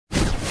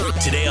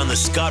Today on the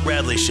Scott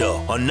Radley Show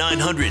on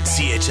 900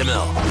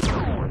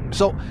 CHML.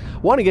 So, I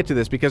want to get to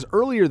this because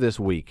earlier this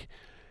week,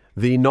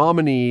 the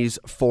nominees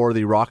for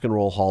the Rock and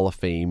Roll Hall of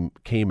Fame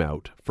came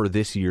out for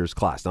this year's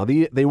class. Now,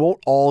 they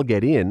won't all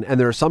get in, and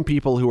there are some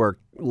people who are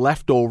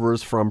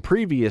leftovers from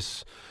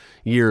previous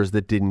years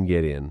that didn't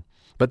get in.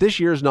 But this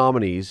year's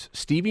nominees,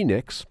 Stevie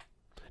Nicks,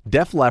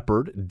 Def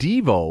Leppard,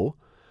 Devo,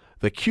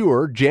 The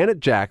Cure, Janet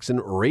Jackson,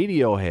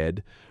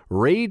 Radiohead,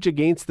 Rage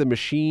Against the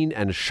Machine,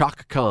 and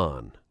Chaka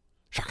Khan.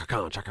 Chaka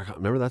Khan.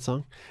 Remember that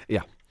song?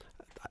 Yeah.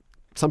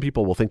 Some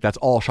people will think that's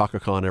all Chaka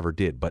Khan ever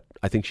did, but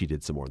I think she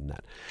did some more than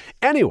that.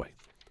 Anyway,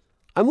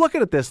 I'm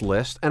looking at this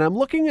list, and I'm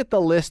looking at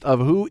the list of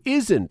who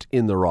isn't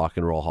in the Rock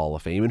and Roll Hall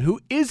of Fame and who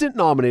isn't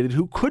nominated,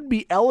 who could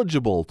be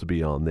eligible to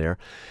be on there.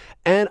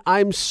 And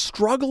I'm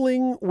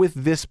struggling with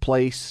this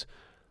place,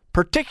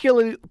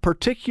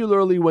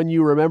 particularly when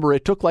you remember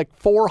it took like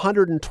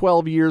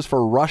 412 years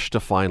for Rush to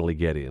finally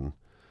get in.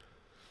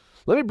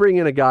 Let me bring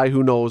in a guy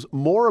who knows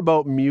more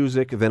about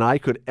music than I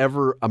could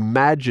ever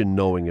imagine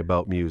knowing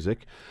about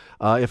music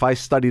if I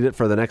studied it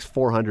for the next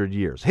 400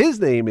 years. His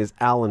name is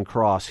Alan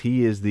Cross.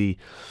 He is the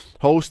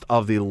host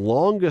of the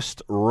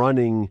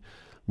longest-running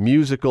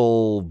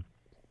musical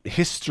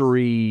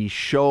history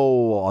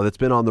show that's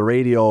been on the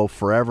radio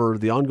forever,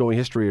 the ongoing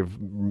history of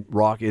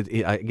rock.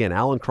 Again,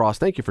 Alan Cross,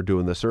 thank you for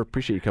doing this, sir.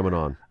 Appreciate you coming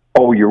on.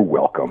 Oh, you're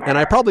welcome. And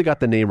I probably got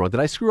the name wrong. Did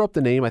I screw up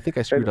the name? I think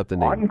I screwed up the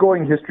name.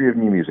 Ongoing History of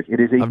New Music.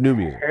 It is a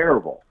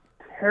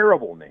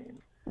terrible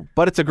name.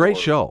 But it's a great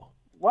show.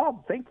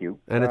 Well, thank you.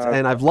 And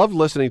I've loved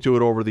listening to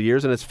it over the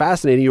years, and it's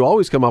fascinating. You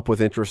always come up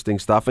with interesting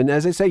stuff. And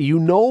as I say, you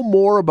know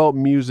more about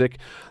music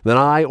than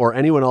I or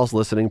anyone else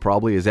listening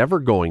probably is ever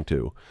going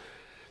to.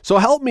 So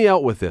help me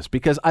out with this,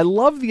 because I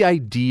love the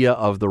idea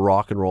of the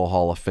Rock and Roll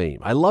Hall of Fame.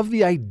 I love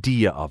the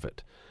idea of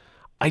it.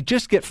 I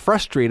just get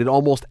frustrated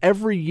almost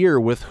every year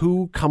with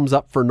who comes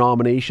up for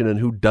nomination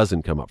and who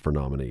doesn't come up for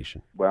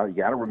nomination. Well, you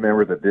got to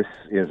remember that this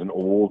is an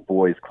old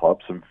boys club,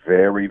 some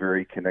very,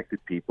 very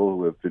connected people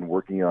who have been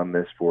working on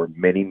this for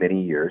many,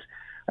 many years.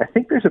 I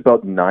think there's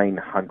about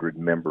 900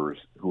 members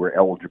who are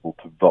eligible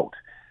to vote.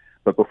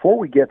 But before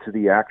we get to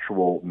the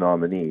actual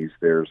nominees,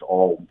 there's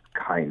all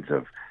kinds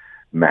of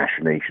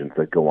machinations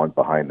that go on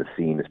behind the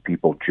scene as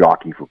people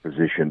jockey for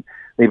position.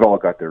 They've all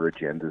got their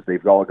agendas.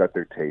 They've all got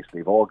their taste.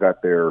 They've all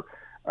got their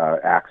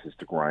axes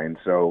to grind.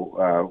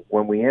 So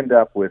when we end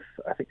up with,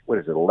 I think,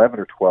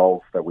 11 or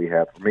 12 that we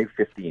have, maybe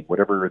 15,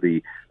 whatever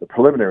the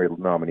preliminary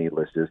nominee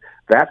list is,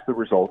 that's the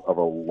result of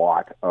a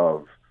lot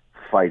of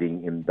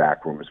fighting in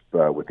back rooms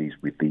with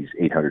these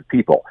 800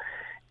 people.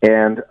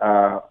 And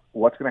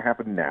what's going to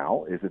happen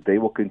now is that they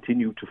will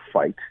continue to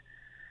fight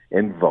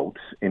and vote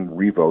and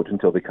re-vote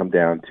until they come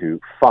down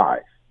to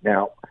 5.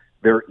 Now,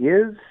 there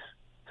is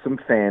some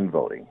fan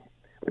voting,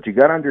 but you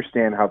got to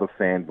understand how the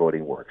fan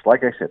voting works.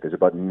 Like I said, there's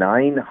about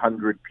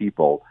 900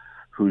 people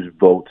whose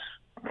votes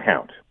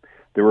count.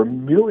 There are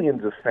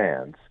millions of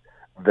fans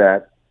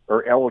that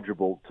are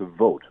eligible to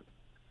vote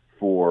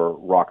for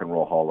Rock and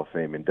Roll Hall of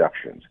Fame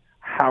inductions.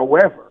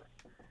 However,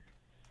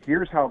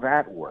 here's how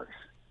that works.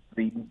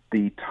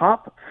 The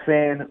top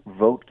fan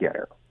vote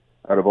getter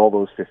out of all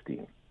those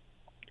 15,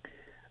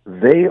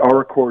 they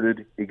are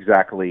accorded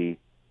exactly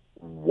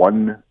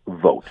one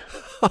vote.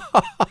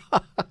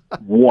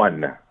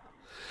 One.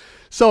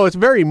 So it's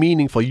very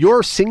meaningful.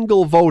 Your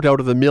single vote out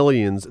of the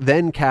millions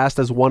then cast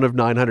as one of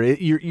 900.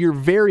 You're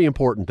very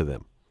important to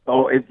them.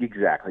 Oh,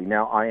 exactly.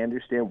 Now, I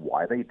understand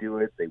why they do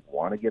it. They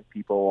want to get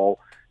people all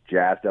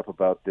jazzed up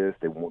about this.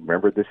 They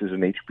remember this is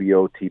an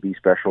HBO TV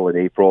special in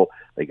April.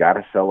 They got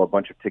to sell a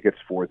bunch of tickets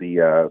for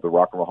the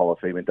Rock and Roll Hall of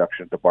Fame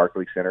induction at the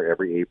Barclays Center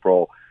every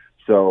April.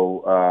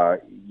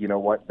 So you know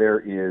what? There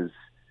is,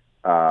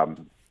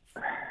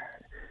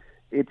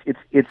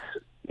 it's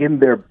in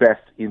their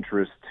best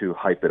interest to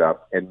hype it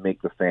up and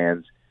make the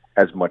fans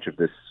as much of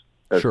this,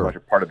 as much a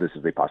part of this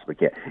as they possibly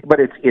can. But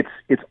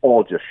it's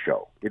all just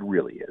show. It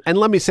really is. And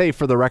let me say,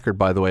 for the record,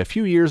 by the way, a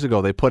few years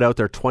ago they put out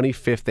their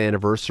 25th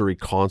anniversary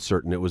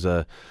concert, and it was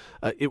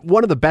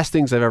one of the best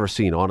things I've ever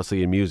seen,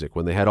 honestly, in music.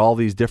 When they had all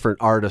these different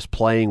artists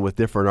playing with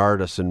different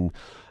artists, and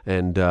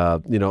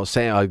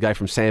a guy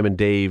from Sam and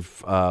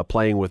Dave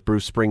playing with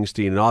Bruce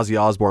Springsteen, and Ozzy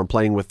Osbourne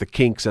playing with the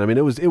Kinks, and I mean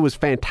it was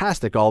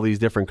fantastic, all these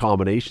different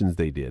combinations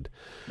they did.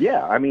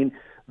 Yeah, I mean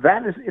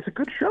it's a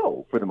good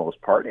show for the most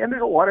part, and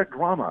there's a lot of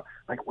drama,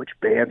 like which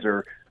bands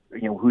are,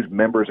 whose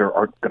members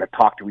are going to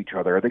talk to each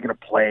other, are they going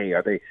to play,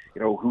 are they,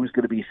 who's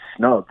going to be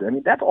snubbed. I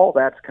mean that's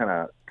kind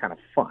of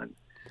fun.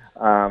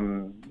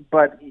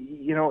 But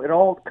it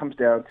all comes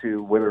down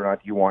to whether or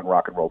not you want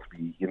rock and roll to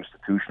be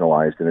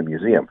institutionalized in a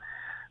museum.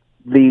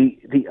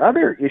 The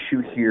other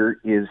issue here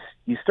is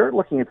you start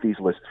looking at these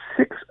lists.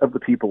 6 of the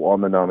people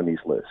on the nominees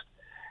list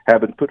have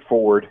been put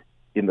forward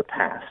in the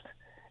past.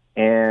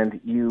 And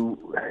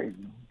you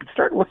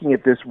start looking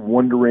at this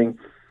wondering,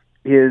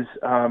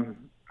 are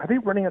they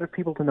running out of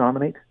people to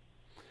nominate?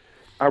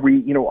 Are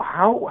we,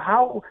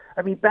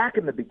 I mean, back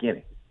in the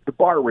beginning, the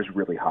bar was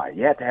really high.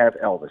 You had to have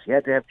Elvis. You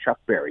had to have Chuck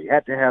Berry. You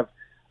had to have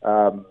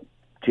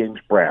James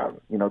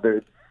Brown.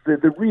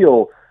 The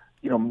real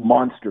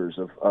monsters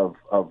of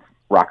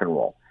rock and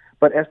roll.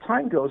 But as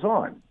time goes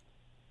on,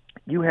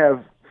 you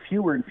have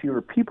fewer and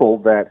fewer people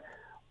that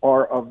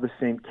are of the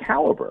same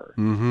caliber.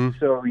 Mm-hmm.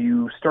 So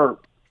you start,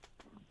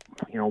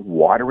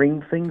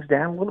 watering things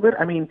down a little bit.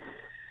 I mean,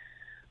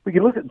 we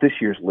can look at this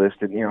year's list,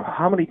 and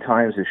how many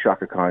times is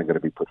Shaka Khan going to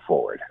be put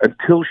forward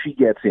until she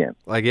gets in?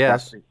 I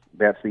guess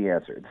that's the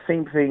answer. The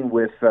same thing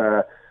with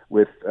I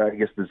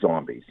guess the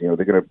Zombies. They're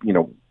going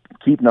to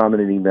keep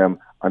nominating them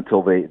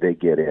until they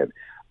get in.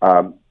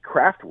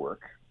 Kraftwerk,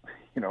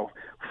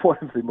 one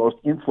of the most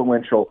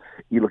influential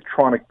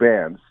electronic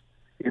bands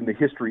in the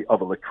history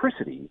of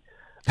electricity,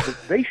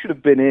 they should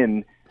have been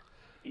in,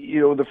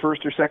 the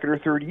first or second or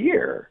third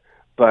year.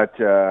 But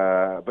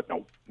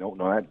no,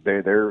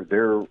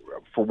 they're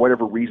for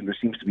whatever reason there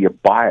seems to be a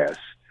bias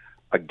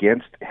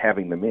against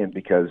having them in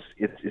because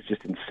it's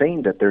just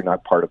insane that they're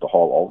not part of the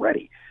hall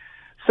already.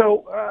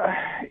 So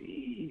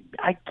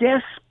I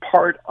guess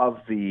part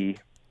of the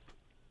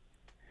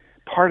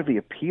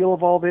appeal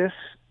of all this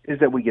is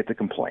that we get to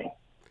complain.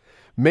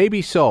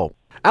 Maybe so.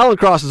 Alan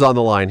Cross is on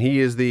the line. He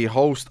is the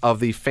host of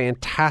the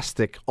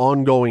fantastic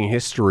ongoing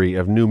history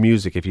of new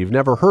music. If you've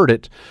never heard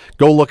it,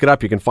 go look it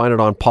up. You can find it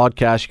on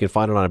podcasts. You can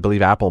find it on, I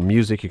believe, Apple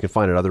Music. You can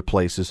find it other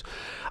places.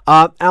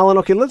 Alan,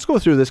 okay, let's go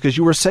through this because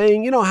you were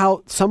saying,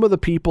 how some of the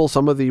people, we're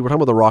talking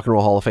about the Rock and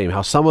Roll Hall of Fame,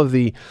 how some of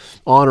the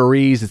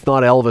honorees, it's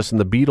not Elvis and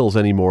the Beatles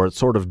anymore. It's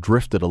sort of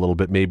drifted a little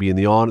bit maybe, and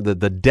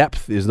the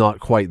depth is not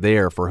quite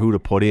there for who to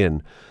put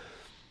in.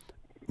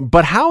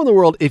 But how in the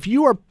world, if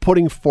you are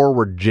putting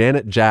forward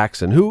Janet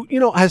Jackson, who,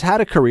 has had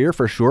a career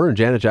for sure, and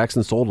Janet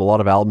Jackson sold a lot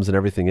of albums and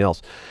everything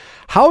else,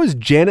 how is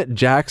Janet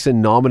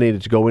Jackson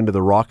nominated to go into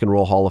the Rock and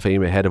Roll Hall of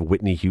Fame ahead of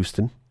Whitney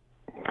Houston?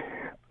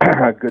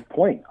 Good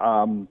point.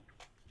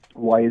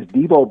 Why is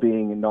Devo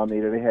being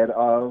nominated ahead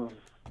of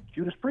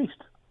Judas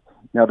Priest?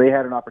 Now, they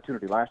had an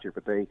opportunity last year,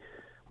 but they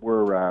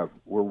were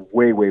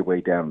way, way, way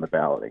down in the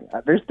balloting.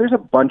 There's a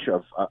bunch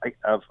of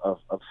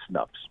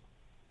snubs.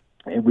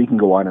 And we can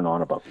go on and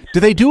on about these.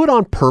 Do they do it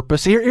on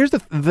purpose? Here's the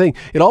thing.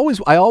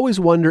 I always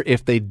wonder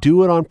if they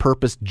do it on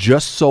purpose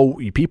just so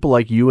people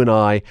like you and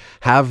I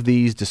have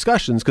these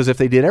discussions, because if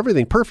they did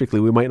everything perfectly,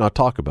 we might not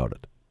talk about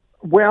it.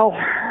 Well,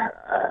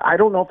 I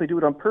don't know if they do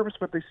it on purpose,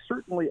 but they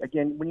certainly,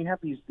 again, when you have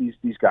these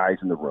guys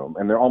in the room,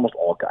 and they're almost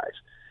all guys,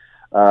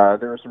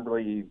 there are some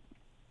really,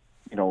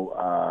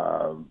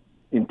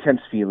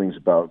 intense feelings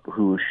about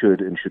who should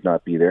and should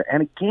not be there.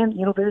 And again,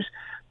 there's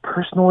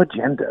personal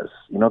agendas.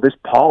 There's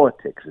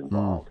politics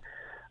involved.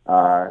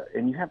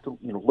 And you have to,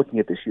 looking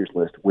at this year's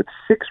list with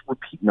 6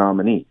 repeat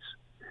nominees,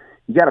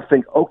 you got to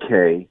think,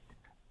 okay,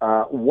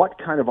 what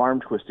kind of arm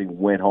twisting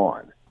went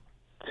on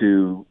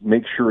to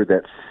make sure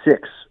that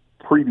 6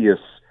 previous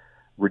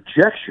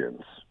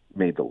rejections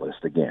made the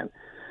list again?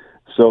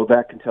 So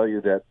that can tell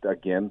you that,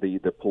 again,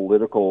 the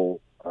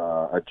political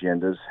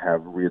agendas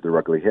have reared their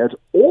ugly heads,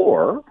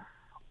 or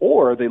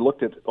they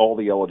looked at all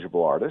the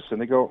eligible artists and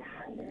they go,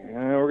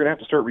 we're going to have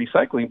to start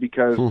recycling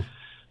because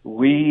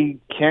we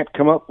can't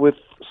come up with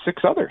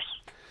 6 others.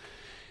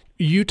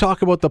 You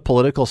talk about the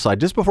political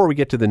side. Just before we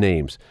get to the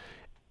names,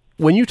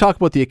 when you talk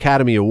about the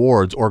Academy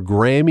Awards or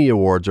Grammy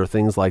Awards or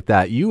things like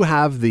that, you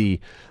have the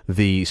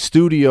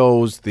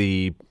studios,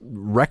 the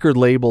record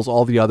labels,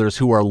 all the others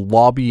who are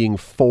lobbying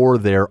for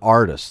their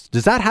artists.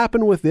 Does that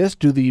happen with this?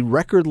 Do the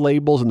record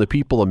labels and the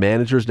people, the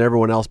managers and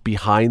everyone else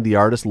behind the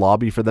artist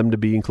lobby for them to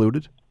be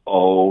included?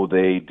 Oh,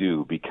 they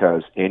do,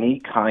 because any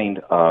kind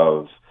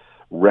of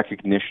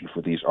recognition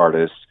for these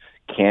artists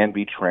can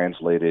be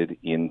translated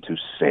into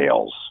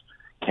sales,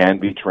 can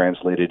be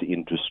translated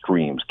into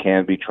streams,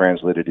 can be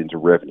translated into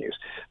revenues.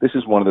 This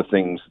is one of the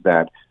things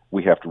that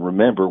we have to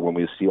remember when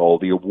we see all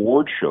the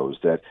award shows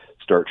that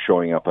start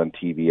showing up on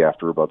TV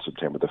after about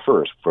September the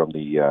 1st, from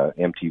the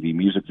MTV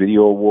Music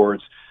Video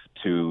Awards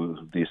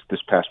to this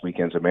past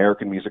weekend's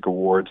American Music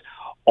Awards.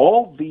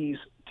 All these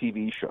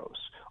TV shows,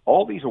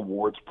 all these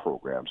awards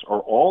programs are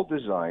all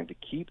designed to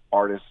keep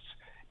artists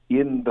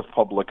in the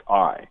public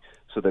eye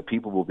so that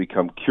people will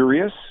become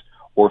curious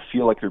or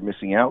feel like they're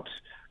missing out,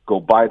 go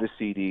buy the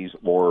CDs,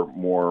 or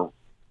more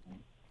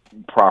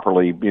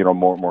properly,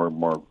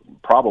 more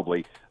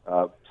probably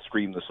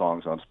stream the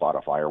songs on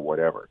Spotify or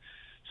whatever.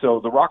 So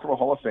the Rock and Roll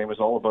Hall of Fame is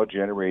all about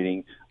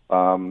generating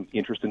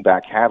interest in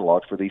back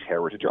catalog for these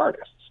heritage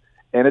artists.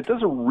 And it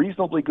does a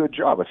reasonably good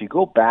job. If you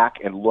go back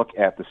and look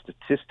at the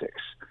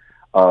statistics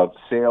of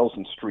sales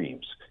and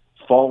streams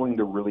following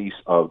the release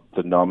of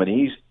the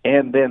nominees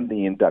and then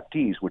the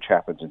inductees, which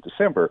happens in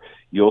December,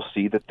 you'll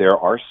see that there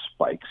are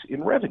spikes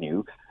in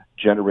revenue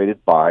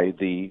generated by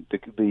the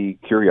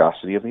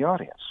curiosity of the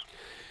audience.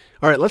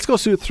 All right, let's go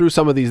through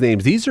some of these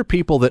names. These are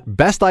people that,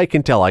 best I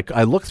can tell,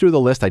 I looked through the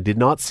list. I did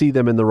not see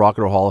them in the Rock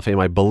and Roll Hall of Fame.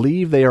 I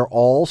believe they are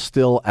all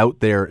still out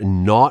there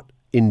and not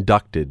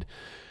inducted.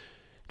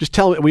 Just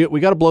tell me,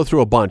 we got to blow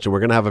through a bunch, and we're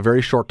going to have a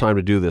very short time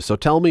to do this. So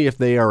tell me if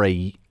they are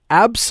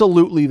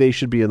absolutely they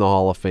should be in the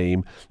Hall of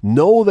Fame.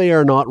 No, they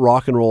are not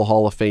Rock and Roll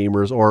Hall of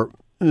Famers, or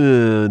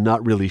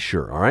not really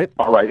sure. All right?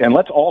 All right, and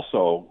let's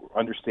also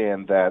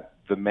understand that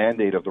the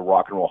mandate of the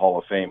Rock and Roll Hall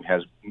of Fame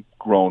has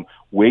grown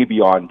way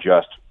beyond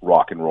just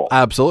rock and roll.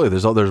 Absolutely.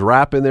 There's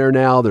rap in there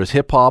now. There's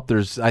hip hop.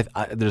 There's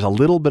a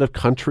little bit of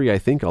country, I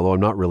think, although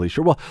I'm not really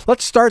sure. Well,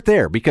 let's start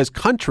there because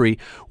country,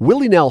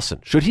 Willie Nelson,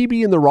 should he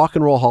be in the Rock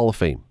and Roll Hall of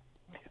Fame?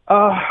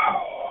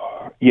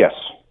 Yes.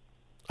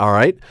 All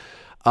right.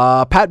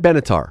 Pat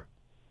Benatar.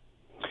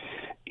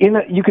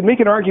 You could make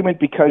an argument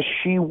because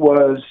she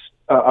was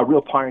a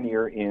real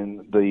pioneer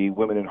in the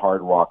women in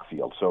hard rock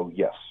field. So,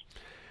 yes.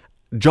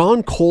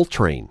 John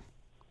Coltrane.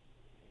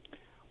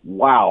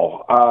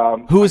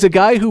 Wow. Who is a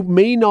guy who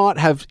may not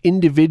have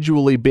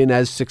individually been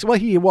as successful. Well,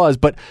 he was,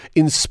 but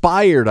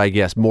inspired, I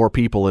guess, more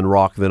people in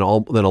rock than a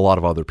lot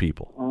of other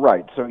people.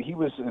 Right. So he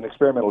was an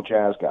experimental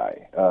jazz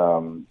guy.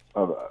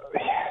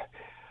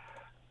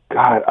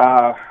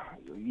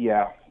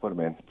 Yeah, put him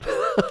in.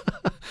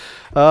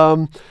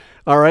 All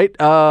right.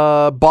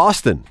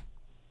 Boston.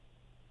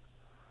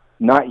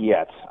 Not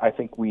yet. I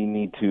think we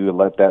need to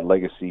let that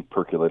legacy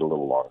percolate a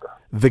little longer.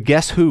 The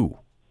Guess Who.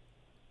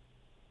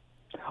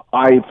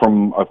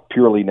 From a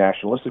purely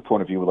nationalistic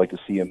point of view, would like to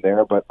see him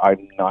there, but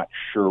I'm not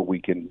sure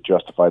we can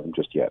justify them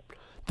just yet.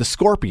 The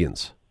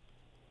Scorpions.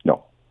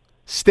 No.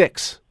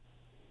 Styx.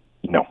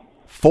 No.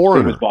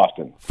 Foreigner. Same as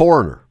Boston.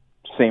 Foreigner.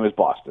 Same as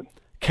Boston.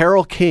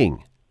 Carole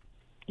King.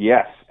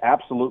 Yes,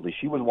 absolutely.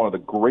 She was one of the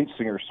great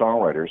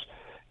singer-songwriters,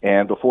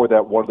 and before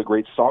that, one of the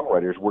great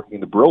songwriters working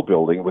in the Brill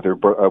Building with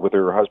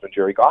her husband,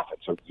 Jerry Goffin.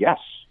 So, yes.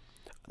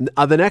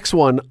 The next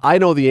one, I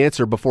know the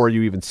answer before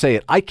you even say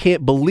it. I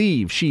can't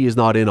believe she is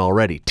not in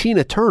already.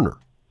 Tina Turner.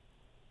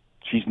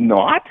 She's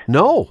not?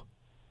 No.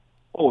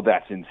 Oh,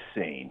 that's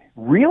insane.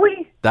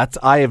 Really?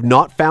 I have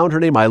not found her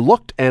name. I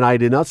looked and I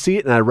did not see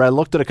it, and I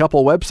looked at a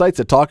couple of websites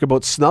that talk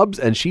about snubs,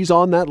 and she's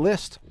on that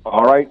list.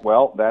 All right.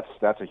 Well, that's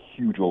a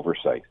huge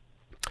oversight.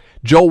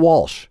 Joe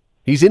Walsh.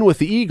 He's in with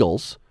the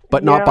Eagles,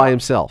 but not by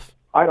himself.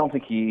 I don't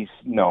think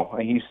no.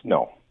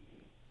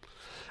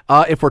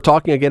 If we're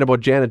talking again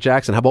about Janet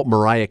Jackson, how about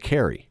Mariah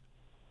Carey?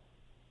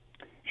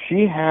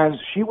 She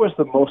was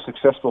the most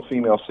successful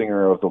female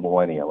singer of the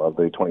millennium, of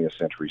the 20th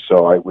century,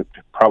 so I would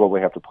probably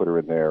have to put her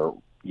in there,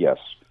 yes.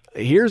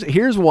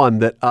 Here's one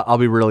that I'll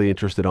be really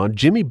interested on.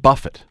 Jimmy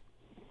Buffett.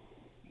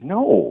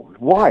 No.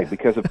 Why?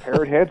 Because of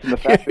Parrot Heads and the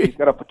fact that he's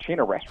got a chain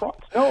of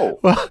restaurants? No.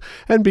 Well,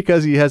 and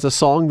because he has a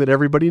song that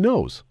everybody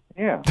knows.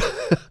 Yeah.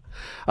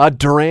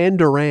 Duran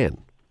Duran.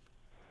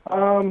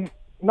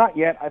 Not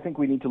yet. I think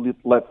we need to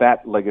let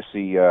that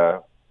legacy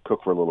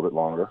cook for a little bit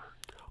longer.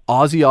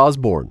 Ozzy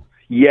Osbourne.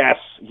 Yes,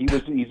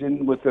 he's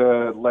in with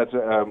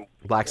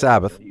Black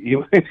Sabbath. He's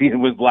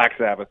in with Black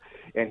Sabbath,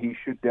 and he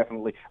should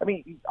definitely. I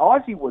mean,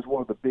 Ozzy was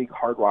one of the big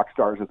hard rock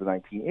stars of the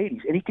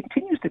 1980s, and he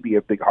continues to be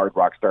a big hard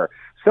rock star,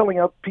 selling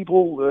out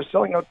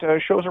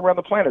shows around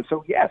the planet.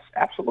 So yes,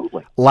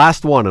 absolutely.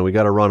 Last one, and we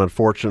got to run,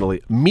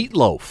 unfortunately.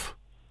 Meatloaf.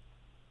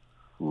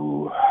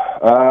 Ooh,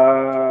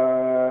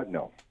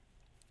 no.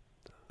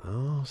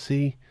 Oh,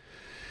 see.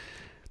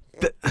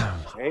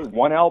 Hey,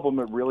 one album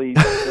that really.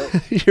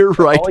 You're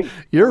right.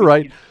 You're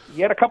right.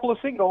 He had a couple of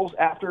singles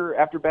after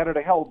Banner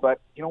to Hell, but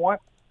you know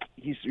what?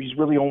 He's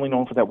really only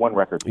known for that one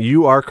record.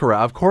 You are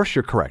correct. Of course,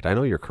 you're correct. I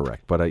know you're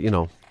correct, but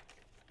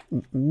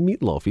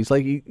Meatloaf. He's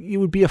like it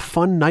would be a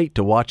fun night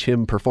to watch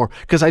him perform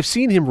because I've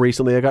seen him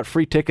recently. I got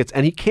free tickets,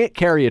 and he can't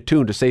carry a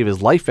tune to save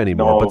his life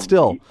anymore. But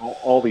still,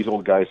 all these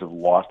old guys have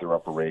lost their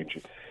upper range.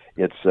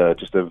 It's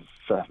just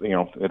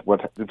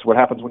it's what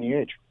happens when you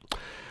age.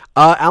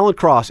 Alan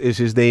Cross is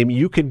his name.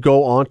 You can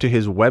go onto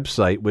his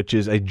website, which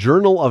is a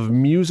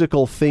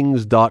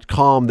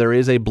journalofmusicalthings.com. There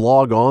is a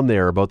blog on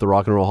there about the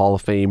Rock and Roll Hall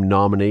of Fame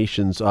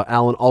nominations.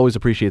 Alan, always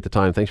appreciate the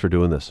time. Thanks for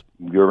doing this.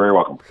 You're very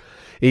welcome.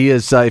 He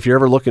is, if you're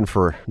ever looking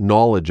for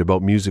knowledge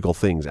about musical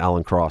things,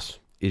 Alan Cross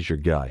is your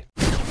guy.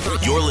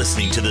 You're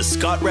listening to the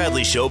Scott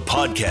Radley Show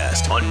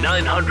podcast on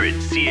 900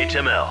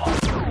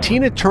 CHML.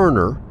 Tina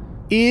Turner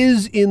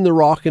is in the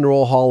Rock and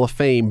Roll Hall of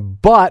Fame,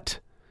 but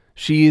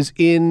she is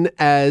in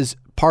as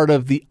part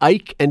of the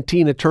Ike and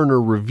Tina Turner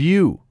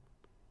review.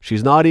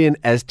 She's not in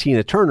as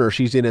Tina Turner.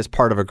 She's in as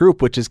part of a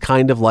group, which is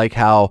kind of like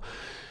how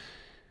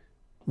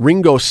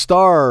Ringo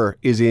Starr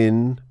is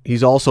in.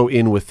 He's also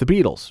in with the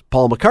Beatles.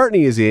 Paul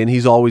McCartney is in.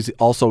 He's always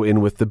also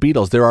in with the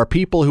Beatles. There are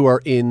people who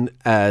are in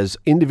as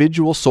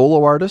individual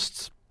solo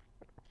artists,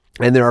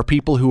 and there are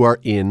people who are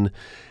in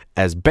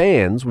as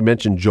bands. We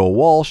mentioned Joe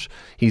Walsh.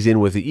 He's in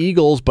with the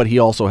Eagles, but he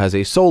also has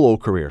a solo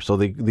career. So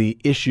the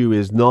issue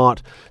is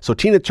not... So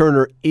Tina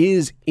Turner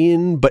is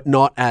in, but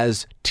not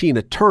as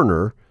Tina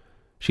Turner.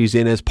 She's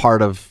in as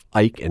part of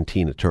Ike and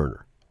Tina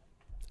Turner.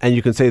 And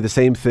you can say the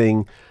same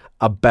thing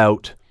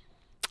about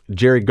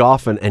Jerry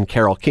Goffin and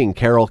Carole King.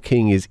 Carole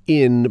King is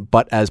in,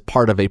 but as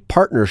part of a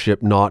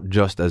partnership, not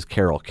just as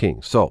Carole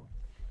King. So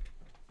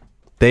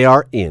they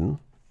are in,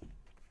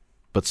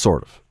 but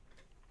sort of.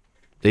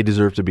 They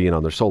deserve to be in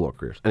on their solo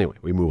careers. Anyway,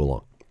 we move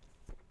along.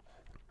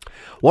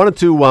 Wanted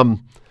to...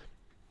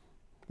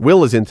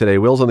 Will is in today.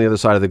 Will's on the other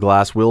side of the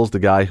glass. Will's the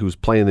guy who's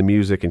playing the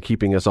music and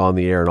keeping us on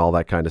the air and all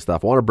that kind of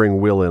stuff. I want to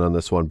bring Will in on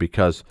this one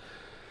because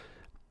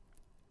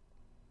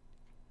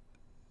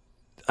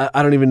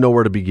I don't even know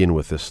where to begin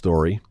with this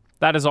story.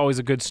 That is always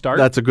a good start.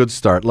 That's a good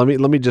start. Let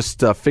me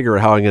just figure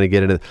out how I'm going to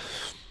get into it.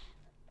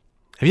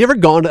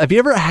 Have you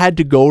ever had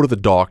to go to the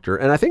doctor?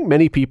 And I think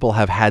many people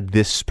have had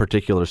this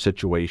particular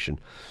situation.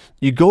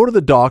 You go to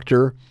the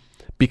doctor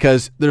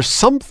because there's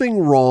something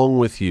wrong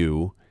with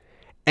you,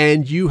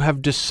 and you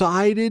have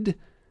decided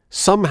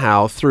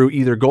somehow through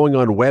either going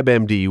on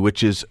WebMD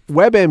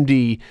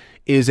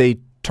is a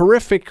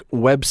terrific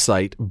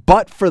website,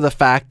 but for the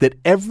fact that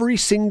every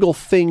single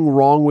thing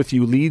wrong with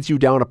you leads you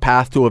down a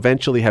path to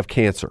eventually have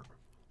cancer.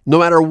 No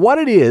matter what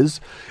it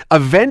is,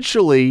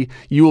 eventually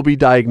you will be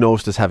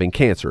diagnosed as having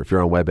cancer if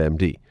you're on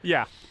WebMD.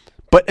 Yeah.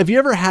 But have you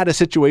ever had a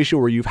situation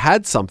where you've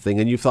had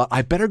something and you thought,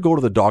 I better go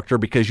to the doctor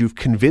because you've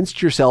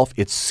convinced yourself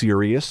it's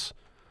serious?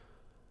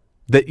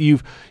 That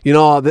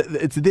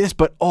it's this,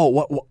 but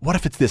what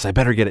if it's this? I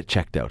better get it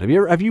checked out.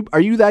 Are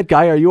you that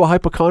guy? Are you a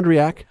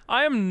hypochondriac?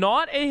 I am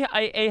not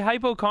a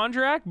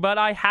hypochondriac, but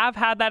I have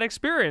had that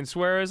experience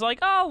where it's like,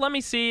 oh, let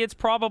me see, it's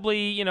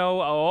probably,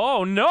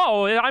 oh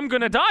no, I'm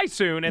gonna die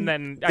soon, and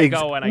then I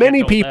go and I Many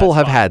get told, people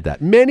have fine. had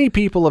that. Many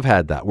people have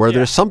had that where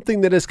there's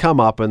something that has come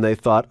up and they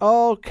thought,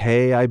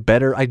 okay, I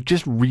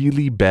just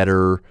really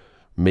better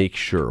make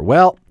sure.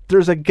 Well,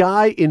 there's a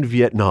guy in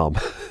Vietnam.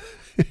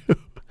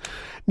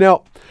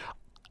 Now,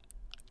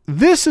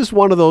 this is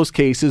one of those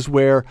cases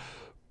where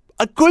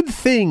a good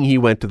thing he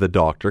went to the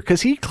doctor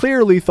because he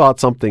clearly thought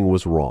something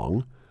was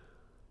wrong.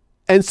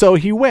 And so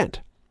he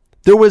went.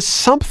 There was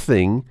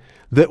something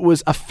that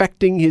was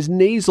affecting his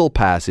nasal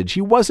passage.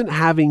 He wasn't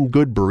having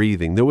good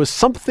breathing. There was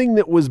something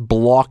that was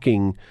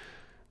blocking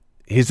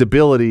his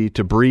ability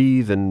to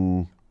breathe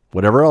and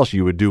whatever else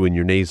you would do in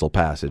your nasal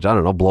passage. I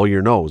don't know, blow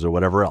your nose or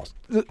whatever else.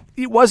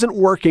 It wasn't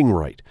working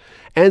right.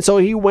 And so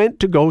he went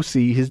to go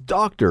see his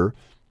doctor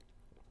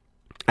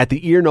at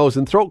the ear, nose,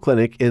 and throat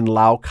clinic in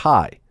Lao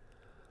Cai.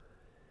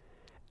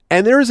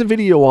 And there is a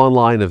video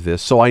online of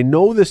this, so I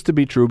know this to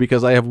be true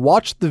because I have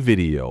watched the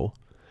video.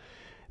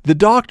 The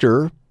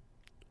doctor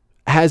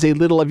has a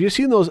little, have you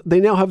seen those?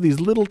 They now have these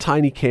little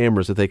tiny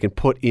cameras that they can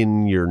put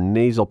in your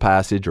nasal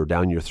passage or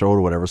down your throat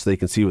or whatever so they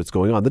can see what's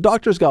going on. The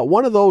doctor's got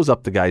one of those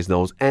up the guy's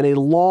nose and a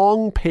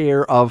long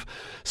pair of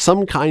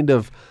some kind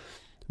of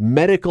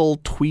medical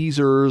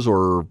tweezers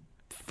or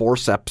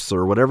forceps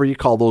or whatever you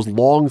call those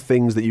long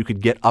things that you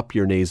could get up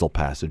your nasal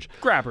passage.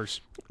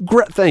 Grabbers.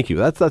 Thank you.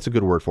 That's a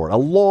good word for it. A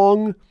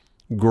long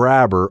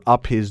grabber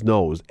up his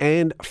nose.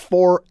 And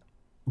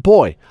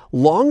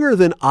longer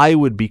than I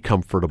would be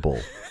comfortable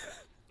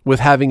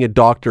with having a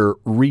doctor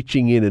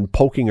reaching in and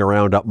poking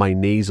around up my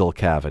nasal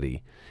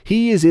cavity.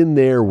 He is in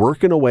there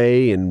working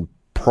away and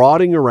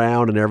prodding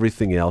around and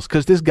everything else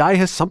because this guy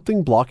has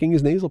something blocking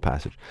his nasal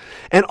passage.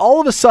 And all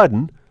of a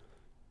sudden,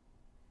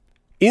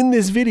 in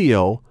this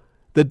video,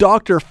 the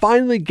doctor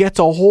finally gets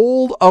a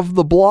hold of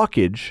the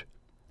blockage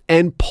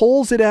and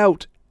pulls it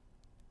out.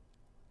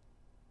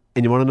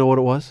 And you want to know what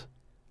it was?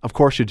 Of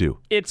course you do.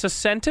 It's a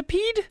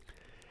centipede?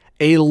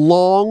 A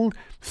long,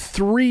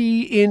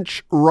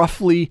 3-inch,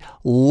 roughly,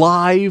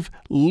 live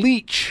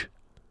leech.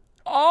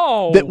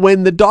 Oh. That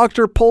when the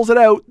doctor pulls it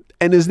out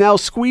and is now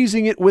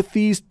squeezing it with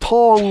these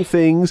tong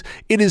things,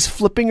 it is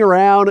flipping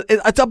around.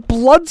 It's a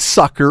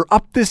bloodsucker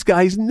up this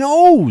guy's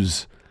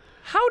nose.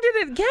 How did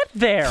it get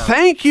there?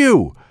 Thank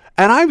you.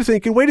 And I'm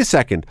thinking, wait a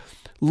second,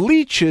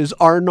 leeches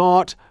are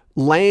not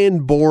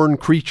land-born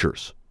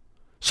creatures.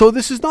 So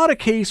this is not a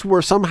case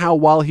where somehow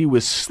while he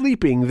was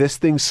sleeping, this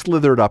thing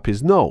slithered up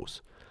his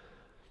nose.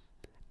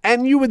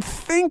 And you would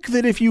think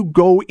that if you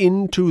go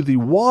into the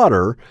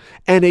water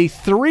and a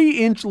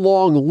 3-inch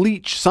long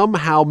leech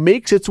somehow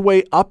makes its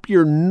way up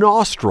your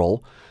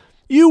nostril,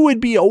 you would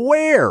be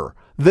aware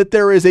that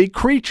there is a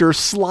creature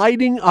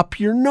sliding up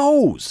your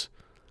nose.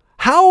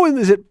 How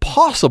is it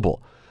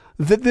possible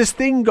that this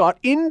thing got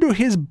into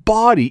his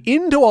body,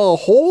 into a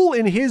hole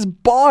in his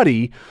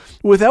body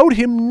without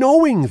him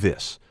knowing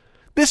this?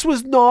 This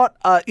was not,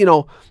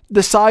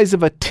 the size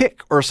of a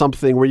tick or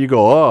something where you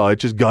go, it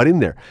just got in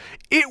there.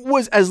 It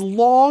was as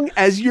long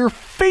as your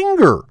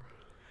finger.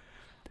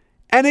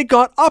 And it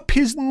got up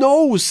his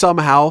nose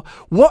somehow.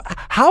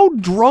 How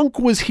drunk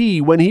was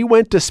he when he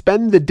went to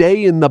spend the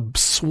day in the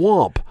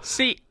swamp?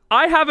 See,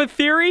 I have a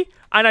theory,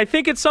 and I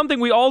think it's something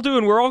we all do,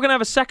 and we're all going to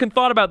have a second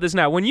thought about this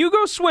now. When you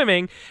go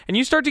swimming and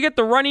you start to get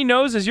the runny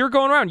nose as you're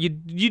going around, you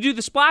do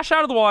the splash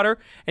out of the water,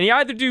 and you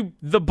either do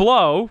the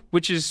blow,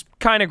 which is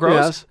kind of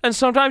gross, yes, and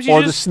sometimes you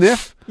or just... the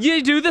sniff.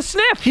 You do the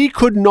sniff. He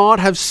could not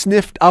have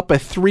sniffed up a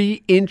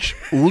 3-inch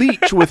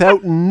leech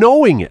without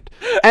knowing it.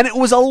 And it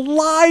was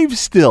alive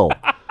still.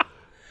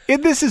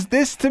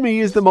 This to me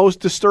is the most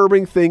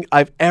disturbing thing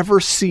I've ever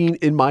seen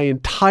in my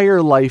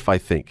entire life, I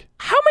think.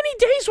 How many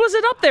days was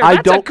it up there?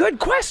 That's a good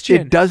question.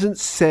 It doesn't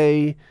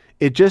say.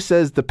 It just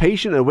says the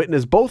patient and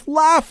witness both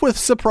laugh with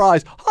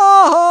surprise. Ha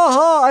ha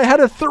ha! I had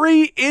a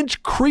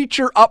 3-inch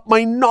creature up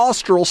my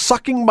nostril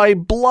sucking my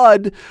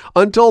blood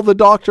until the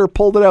doctor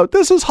pulled it out.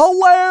 This is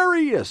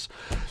hilarious.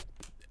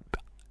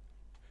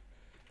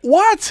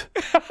 What?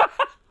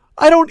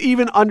 I don't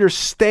even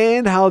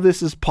understand how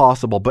this is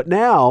possible. But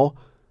now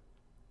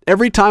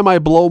Every time I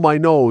blow my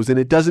nose and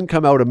it doesn't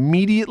come out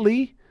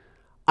immediately,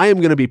 I am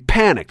going to be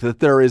panicked that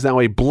there is now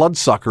a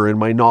bloodsucker in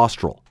my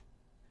nostril.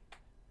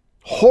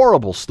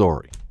 Horrible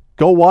story.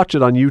 Go watch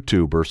it on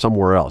YouTube or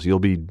somewhere else. You'll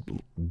be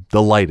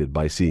delighted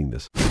by seeing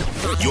this.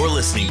 You're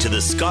listening to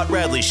the Scott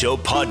Radley Show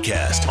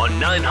podcast on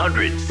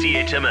 900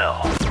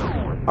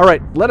 CHML. All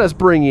right, let us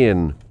bring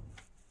in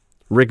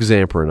Rick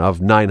Zamperin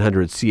of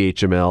 900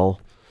 CHML.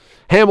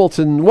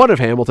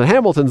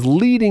 Hamilton's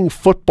leading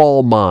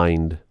football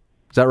mind.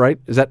 Is that right?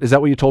 Is that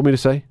what you told me to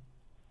say?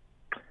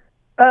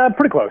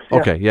 Pretty close. Yeah.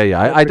 Okay,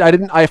 yeah.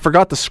 I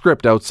forgot the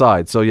script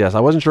outside, so yes, I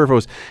wasn't sure if it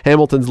was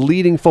Hamilton's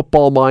leading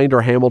football mind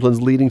or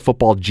Hamilton's leading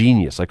football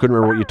genius. I couldn't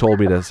remember what you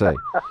told me to say.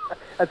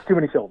 That's too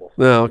many syllables.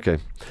 Oh, okay.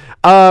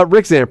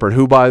 Rick Zamperin,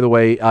 who, by the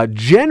way,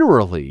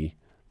 generally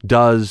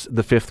does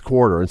the fifth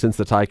quarter, and since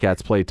the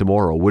Ticats play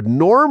tomorrow, would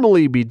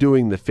normally be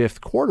doing the fifth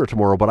quarter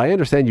tomorrow, but I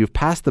understand you've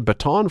passed the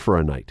baton for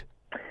a night.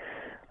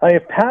 I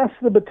have passed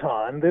the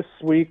baton this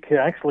week.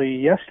 Actually,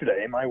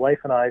 yesterday, my wife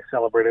and I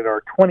celebrated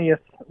our 20th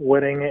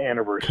wedding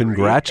anniversary.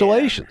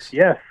 Congratulations. And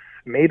yes,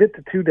 made it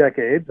to 2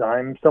 decades.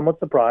 I'm somewhat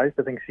surprised.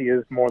 I think she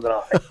is more than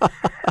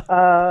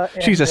I.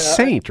 She's a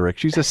saint, Rick.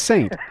 She's a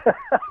saint.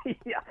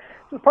 Yeah.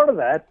 So as part of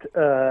that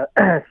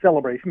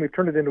celebration, we've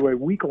turned it into a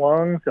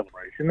week-long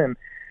celebration, and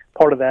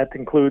part of that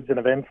includes an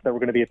event that we're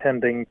going to be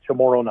attending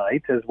tomorrow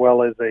night, as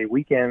well as a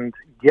weekend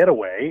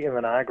getaway in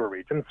the Niagara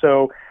region.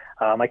 So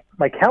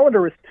my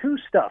calendar is too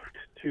stuffed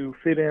to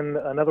fit in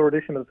another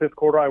edition of the fifth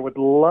quarter. I would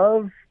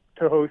love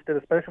to host it,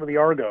 especially with the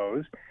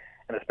Argos,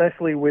 and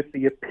especially with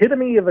the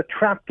epitome of a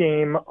trap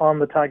game on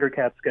the Tiger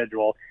Cat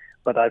schedule.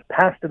 But I've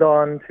passed it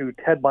on to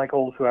Ted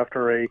Michaels, who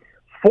after a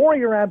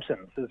 4-year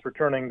absence is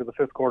returning to the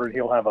fifth quarter, and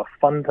he'll have a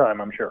fun time,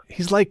 I'm sure.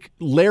 He's like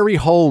Larry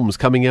Holmes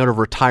coming out of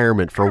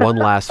retirement for one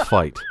last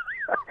fight.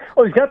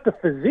 Well, he's got the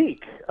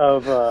physique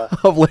of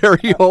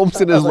Larry Holmes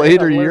in his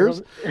later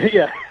years.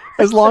 Yeah.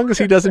 As long as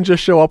he doesn't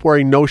just show up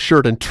wearing no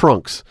shirt and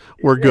trunks,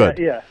 we're good.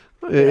 Yeah.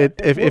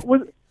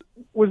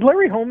 Was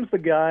Larry Holmes the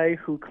guy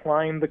who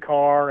climbed the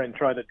car and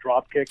tried to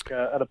drop kick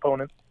an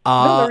opponent?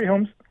 Larry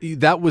Holmes?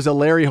 That was a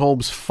Larry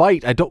Holmes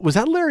fight. Was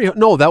that Larry?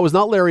 No, that was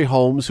not Larry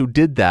Holmes who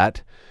did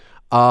that.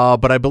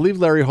 But I believe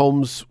Larry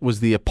Holmes was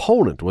the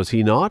opponent. Was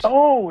he not?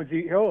 Oh, was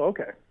he? Oh,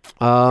 okay.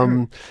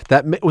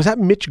 Was that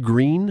Mitch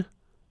Green?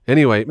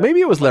 Anyway,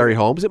 maybe it was Larry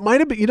Holmes. It might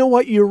have been. You know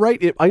what? You're right.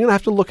 I'm going to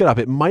have to look it up.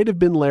 It might have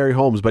been Larry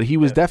Holmes, but he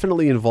was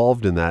definitely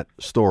involved in that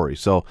story.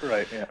 So,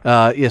 right,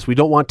 yeah. Yes, we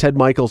don't want Ted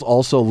Michaels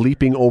also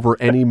leaping over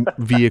any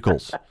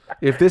vehicles.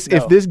 If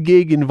this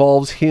gig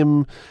involves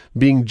him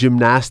being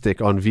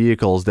gymnastic on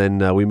vehicles,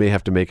 then we may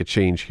have to make a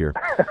change here.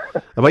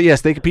 But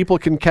yes, people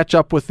can catch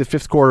up with the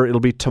fifth quarter.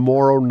 It'll be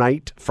tomorrow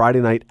night,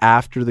 Friday night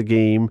after the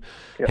game,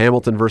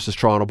 Hamilton versus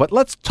Toronto. But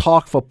let's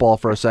talk football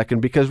for a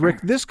second because,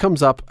 Rick, this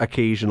comes up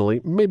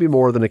occasionally, maybe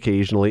more than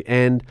occasionally,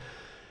 and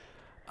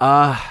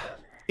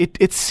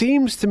it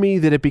seems to me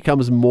that it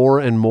becomes more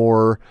and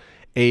more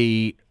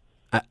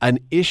an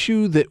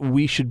issue that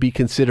we should be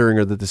considering,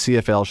 or that the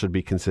CFL should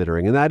be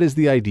considering, and that is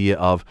the idea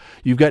of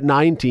you've got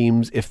 9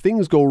 teams. If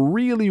things go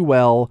really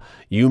well,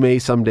 you may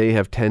someday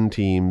have 10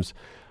 teams.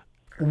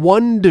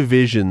 One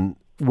division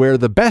where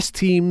the best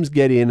teams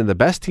get in and the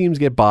best teams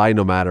get by,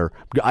 no matter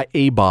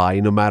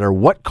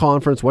what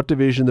conference, what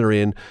division they're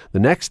in. The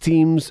next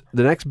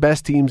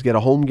best teams get a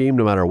home game,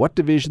 no matter what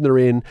division they're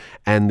in,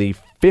 and the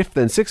 5th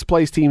and 6th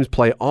place teams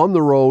play on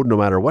the road, no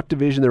matter what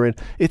division they're in.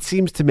 It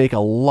seems to make a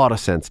lot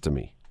of sense to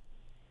me.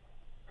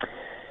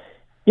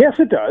 Yes,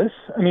 it does.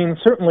 I mean,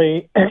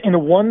 certainly in a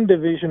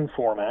one-division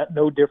format,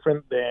 no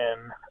different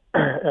than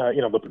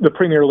the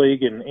Premier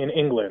League in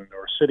England,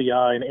 or Serie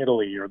A in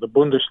Italy, or the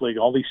Bundesliga,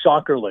 all these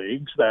soccer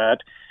leagues that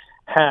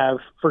have,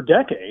 for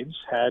decades,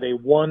 had a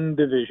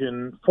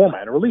one-division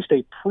format, or at least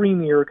a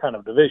premier kind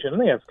of division.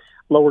 And they have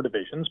lower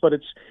divisions, but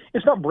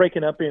it's not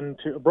broken up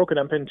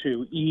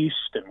into East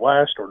and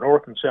West, or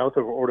North and South,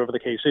 or whatever the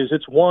case is.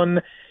 It's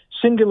one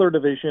singular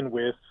division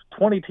with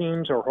 20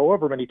 teams, or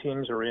however many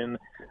teams are in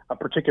a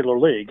particular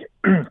league.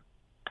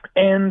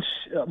 And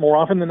more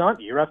often than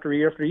not, year after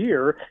year after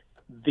year,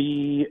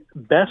 the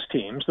best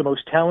teams, the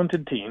most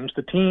talented teams,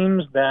 the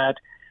teams that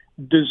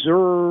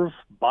deserve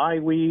bye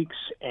weeks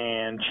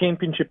and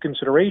championship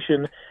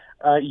consideration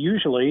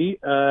usually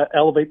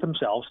elevate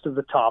themselves to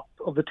the top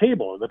of the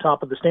table, or the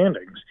top of the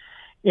standings.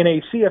 In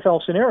a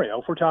CFL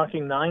scenario, if we're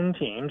talking 9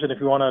 teams, and if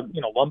you want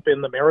to lump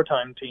in the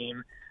Maritime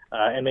team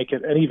and make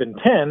it an even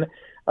 10,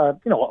 a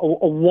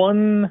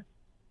one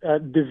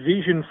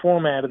division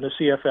format in the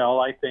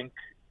CFL, I think,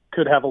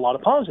 could have a lot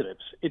of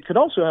positives. It could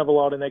also have a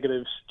lot of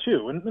negatives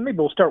too. And maybe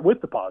we'll start with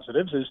the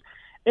positives.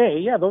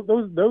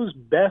 Those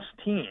best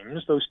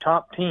teams, those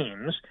top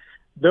teams,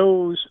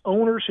 those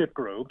ownership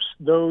groups,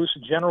 those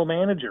general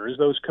managers,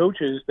 those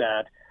coaches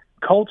that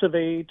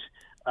cultivate,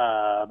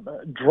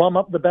 drum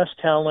up the best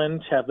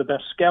talent, have the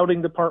best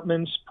scouting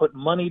departments, put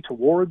money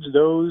towards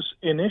those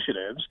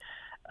initiatives,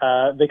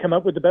 they come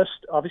up with the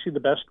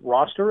best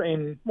roster,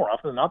 and more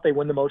often than not, they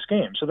win the most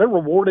games. So they're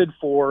rewarded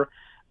for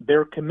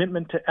their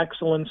commitment to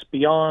excellence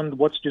beyond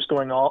what's just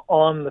going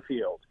on the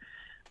field.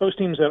 those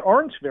teams that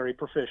aren't very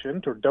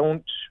proficient or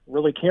don't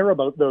really care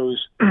about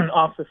those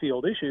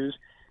off-the-field issues,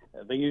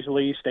 they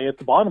usually stay at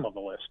the bottom of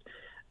the list.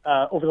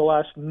 Over the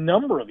last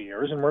number of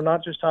years, and we're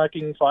not just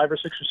talking 5 or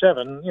 6 or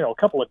 7, a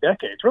couple of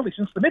decades, really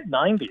since the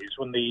mid-'90s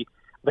when the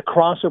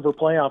crossover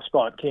playoff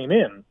spot came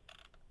in,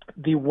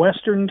 the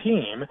Western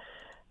team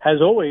has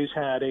always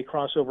had a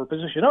crossover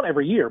position. Not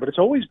every year, but it's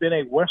always been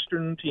a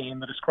Western team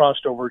that has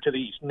crossed over to the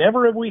East.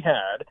 Never have we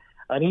had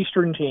an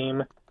Eastern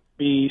team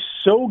be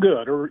so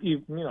good or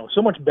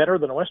so much better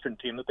than a Western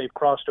team that they've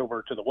crossed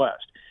over to the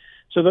West.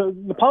 So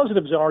the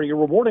positives are you're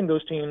rewarding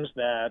those teams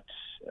that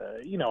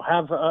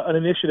have an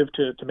initiative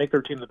to make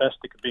their team the best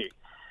it could be.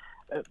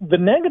 The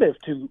negative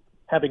to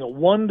having a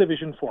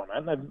one-division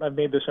format, and I've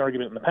made this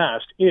argument in the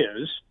past,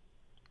 is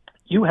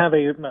you have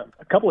a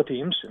couple of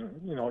teams,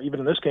 and, even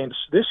in this case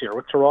this year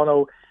with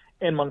Toronto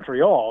and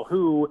Montreal,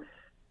 who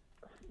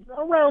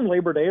around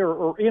Labor Day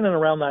or in and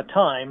around that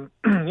time,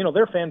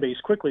 their fan base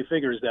quickly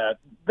figures that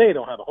they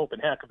don't have a hope in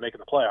heck of making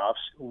the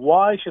playoffs.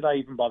 Why should I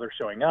even bother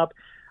showing up?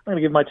 I'm going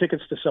to give my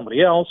tickets to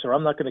somebody else, or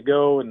I'm not going to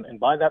go and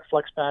buy that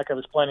flex pack I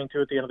was planning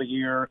to at the end of the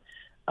year.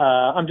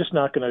 I'm just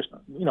not going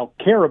to,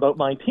 care about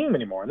my team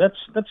anymore. And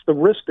that's the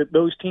risk that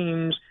those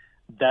teams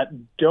that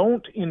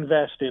don't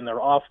invest in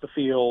their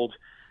off-the-field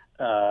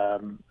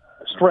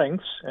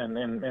strengths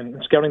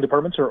and scouting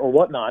departments or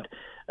whatnot,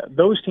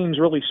 those teams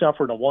really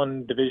suffer in a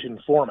one-division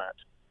format.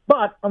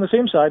 But on the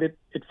same side, it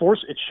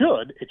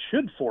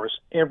should force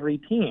every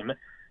team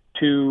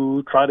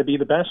to try to be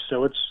the best,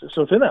 so it's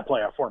in that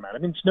playoff format. I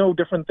mean, it's no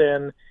different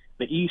than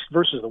the East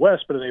versus the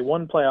West, but in a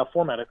one playoff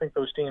format, I think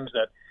those teams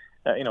that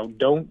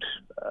don't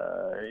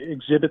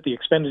exhibit the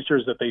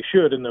expenditures that they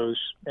should in those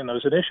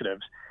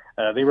initiatives,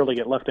 they really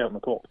get left out in the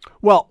cold.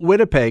 Well,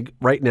 Winnipeg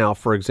right now,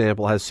 for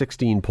example, has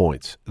 16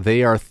 points.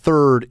 They are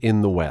third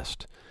in the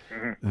West.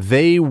 Mm-hmm.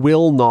 They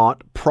will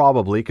not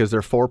probably, because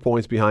they're 4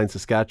 points behind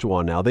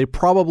Saskatchewan now, they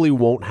probably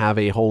won't have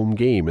a home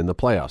game in the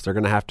playoffs. They're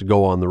going to have to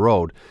go on the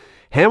road.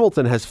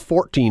 Hamilton has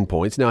 14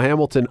 points. Now,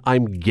 Hamilton,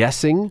 I'm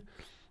guessing,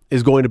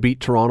 is going to beat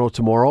Toronto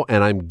tomorrow,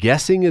 and I'm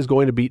guessing is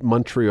going to beat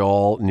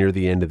Montreal near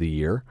the end of the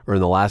year, or in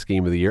the last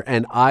game of the year,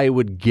 and I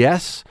would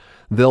guess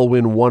they'll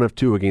win 1 of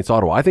 2 against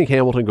Ottawa. I think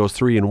Hamilton goes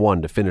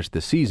 3-1 to finish the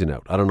season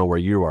out. I don't know where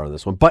you are on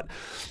this one, but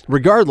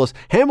regardless,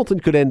 Hamilton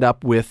could end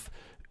up with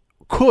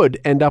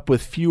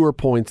fewer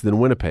points than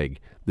Winnipeg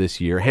this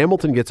year.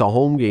 Hamilton gets a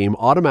home game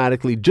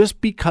automatically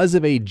just because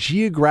of a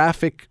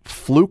geographic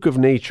fluke of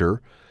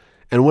nature,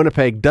 and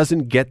Winnipeg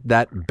doesn't get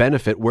that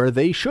benefit where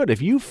they should.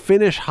 If you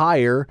finish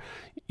higher,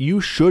 you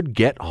should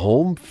get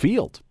home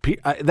field.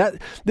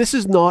 This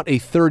is not a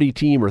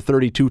 30-team or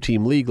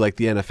 32-team league like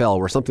the NFL,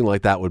 where something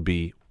like that would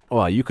be,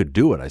 well, you could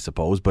do it, I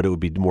suppose, but it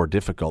would be more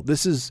difficult.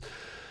 This is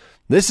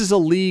a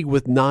league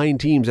with 9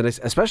 teams, and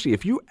especially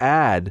if you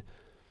add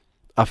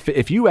a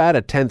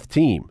 10th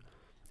team,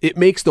 it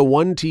makes the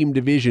one-team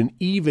division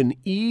even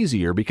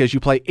easier because you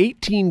play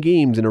 18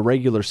 games in a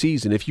regular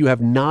season. If you have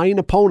 9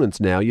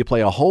 opponents now, you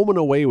play a home and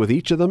away with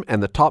each of them,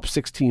 and the top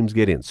 6 teams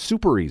get in.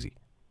 Super easy.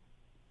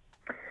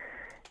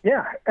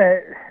 Yeah.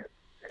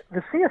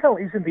 The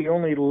CFL isn't the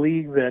only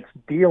league that's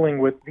dealing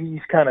with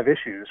these kind of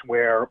issues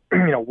where,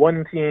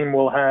 one team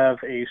will have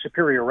a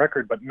superior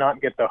record but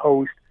not get to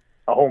host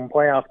a home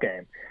playoff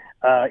game.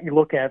 You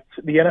look at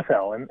the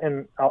NFL,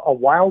 and a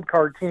wild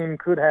card team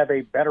could have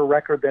a better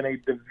record than a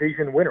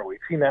division winner. We've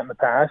seen that in the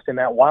past, and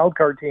that wild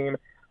card team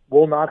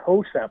will not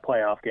host that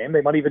playoff game.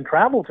 They might even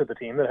travel to the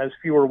team that has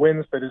fewer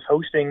wins that is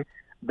hosting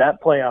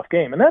that playoff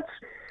game. And that's,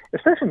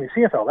 especially in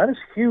the CFL, that is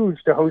huge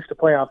to host a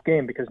playoff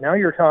game because now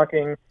you're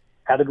talking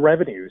added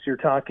revenues, you're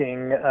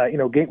talking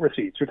gate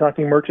receipts, you're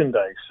talking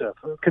merchandise,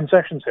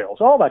 concession sales,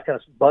 all that kind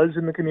of buzz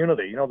in the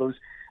community. Those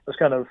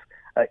kind of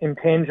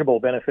intangible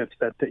benefits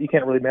that you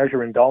can't really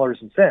measure in dollars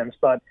and cents,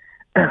 but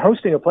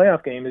hosting a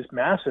playoff game is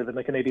massive in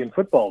the Canadian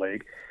Football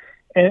League.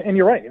 And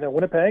you're right.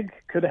 Winnipeg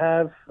could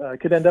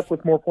end up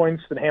with more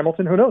points than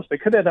Hamilton. Who knows? They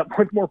could end up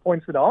with more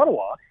points than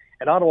Ottawa,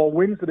 and Ottawa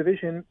wins the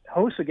division,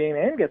 hosts a game,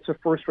 and gets a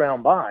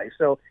first-round bye.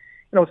 So,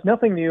 it's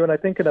nothing new, and I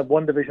think in a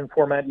one-division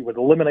format, you would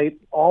eliminate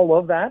all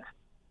of that.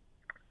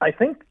 I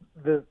think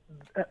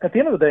at the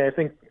end of the day, I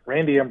think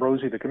Randy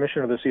Ambrosie, the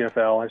commissioner of the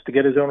CFL, has to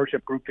get his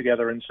ownership group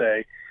together and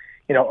say,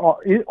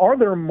 are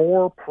there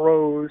more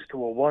pros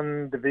to a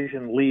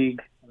one-division league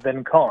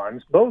than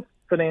cons, both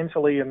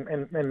financially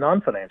and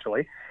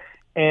non-financially?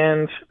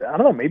 And I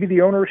don't know, maybe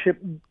the ownership,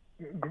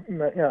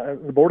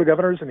 the board of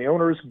governors and the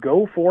owners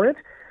go for it.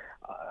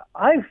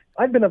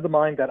 I've been of the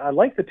mind that I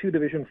like the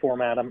 2-division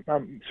format.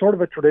 I'm sort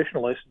of a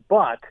traditionalist,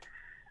 but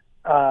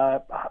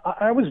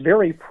I was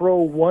very pro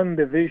one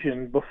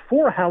division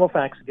before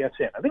Halifax gets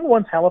in. I think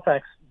once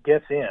Halifax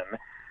gets in,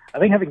 I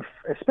think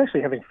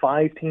especially having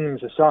 5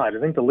 teams aside,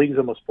 I think the league's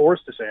almost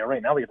forced to say, all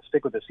right, now we have to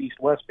stick with this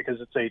East-West because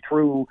it's a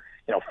true,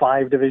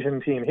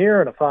 5-division team here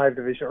and a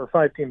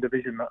 5-team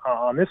division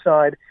on this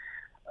side.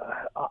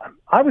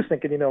 I was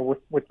thinking,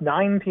 with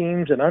 9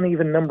 teams, an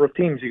uneven number of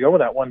teams, you go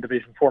with that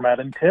one-division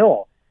format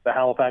until the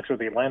Halifax or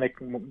the Atlantic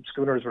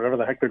Schooners, whatever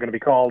the heck they're going to be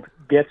called,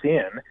 gets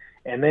in,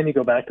 and then you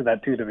go back to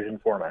that 2-division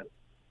format.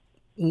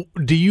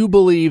 Do you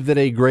believe that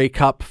a Grey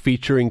Cup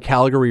featuring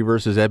Calgary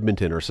versus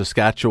Edmonton or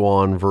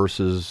Saskatchewan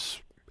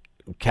versus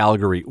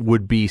Calgary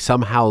would be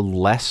somehow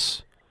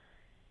less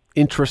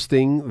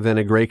interesting than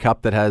a Grey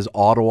Cup that has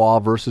Ottawa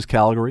versus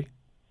Calgary?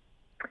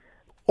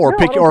 Or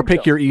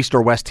pick your East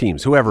or West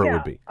teams, whoever it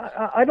would be.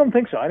 I don't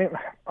think so.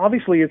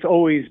 Obviously, it's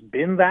always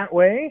been that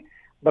way,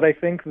 but I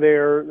think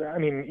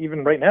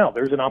even right now,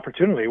 there's an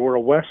opportunity where a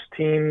West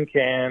team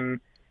can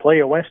play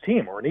a West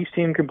team, or an East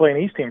team can play an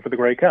East team for the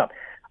Grey Cup.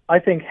 I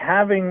think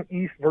having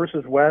East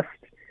versus West,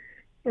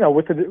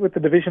 with the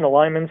division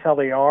alignments how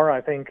they are, I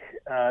think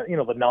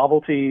the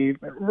novelty.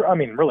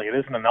 Really, it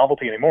isn't a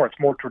novelty anymore. It's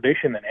more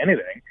tradition than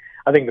anything.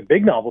 I think the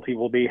big novelty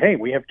will be, hey,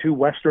 we have two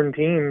Western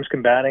teams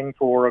combating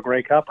for a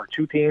Grey Cup, or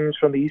two teams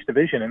from the East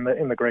Division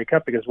in the Grey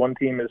Cup, because one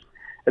team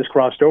has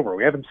crossed over.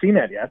 We haven't seen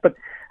that yet, but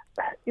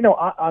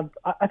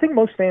I think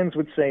most fans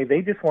would say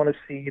they just want to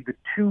see the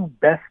two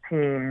best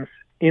teins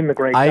in the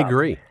Grey Cup. I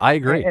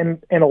agree.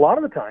 And a lot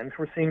of the times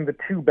we're seeing the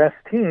two best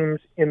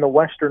teams in the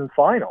Western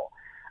final.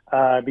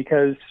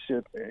 Because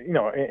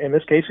in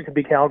this case it could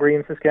be Calgary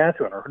and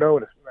Saskatchewan, or who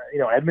knows,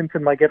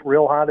 Edmonton might get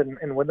real hot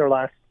and win their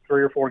last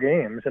 3 or 4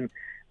 games and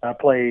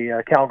play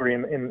Calgary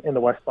in the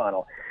West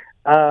final.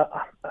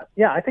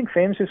 I think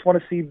fans just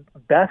want to see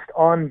best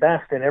on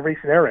best in every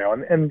scenario,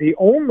 and the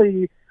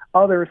only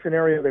other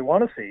scenario they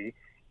want to see,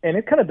 and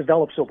it kind of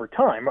develops over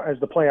time as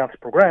the playoffs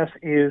progress,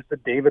 is the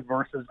David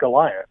versus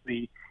Goliath,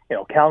 the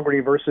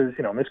Calgary versus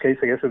in this case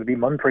I guess it would be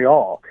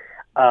Montreal,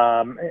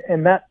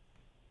 and that,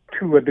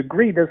 to a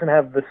degree, doesn't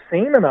have the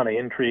same amount of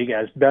intrigue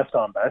as best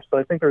on best, but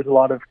I think there's a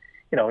lot of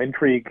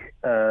intrigue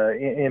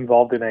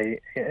involved in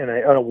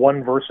a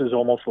one versus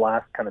almost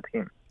last kind of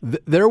team.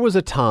 There was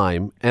a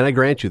time, and I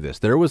grant you this,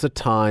 there was a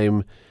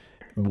time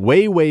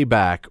way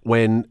back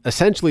when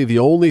essentially the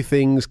only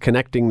things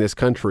connecting this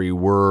country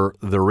were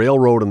the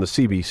railroad and the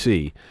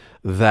CBC,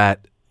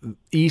 that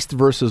East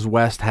versus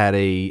West had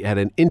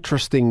an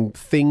interesting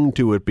thing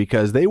to it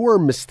because they were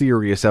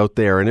mysterious out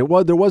there, and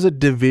there was a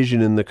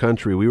division in the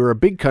country. We were a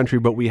big country,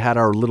 but we had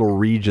our little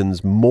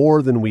regions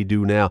more than we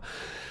do now.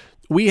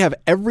 We have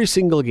every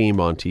single game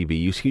on TV.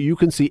 You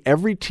can see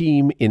every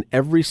team in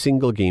every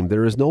single game.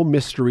 There is no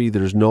mystery.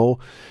 There's no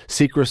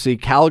secrecy.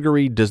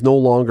 Calgary does no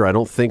longer, I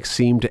don't think,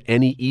 seem to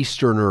any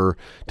Easterner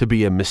to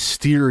be a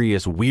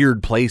mysterious,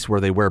 weird place where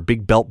they wear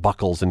big belt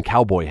buckles and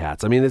cowboy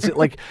hats. I mean, it's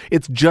like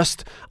it's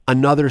just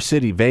another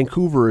city.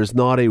 Vancouver is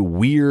not a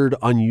weird,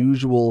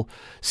 unusual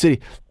city.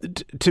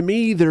 To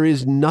me, there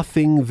is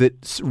nothing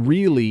that's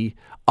really,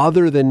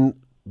 other than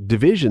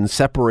division,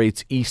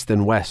 separates East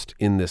and West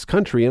in this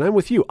country, and I'm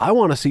with you. I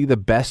want to see the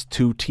best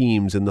two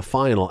teams in the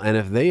final, and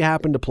if they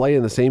happen to play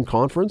in the same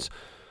conference,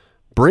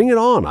 bring it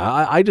on.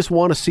 I just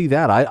want to see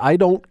that. I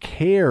don't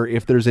care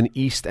if there's an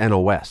East and a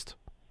West.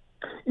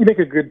 You make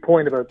a good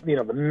point about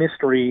the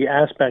mystery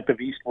aspect of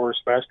East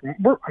versus West.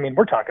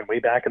 We're talking way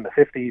back in the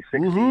 50s,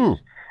 60s,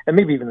 and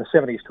maybe even the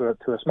 70s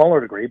to a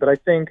smaller degree, but I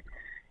think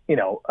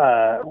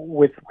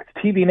with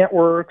TV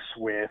networks,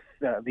 with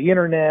the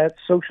internet,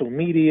 social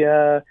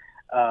media,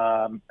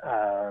 the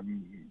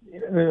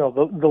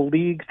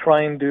league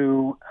trying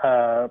to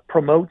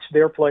promote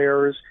their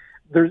players.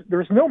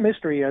 There's no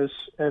mystery as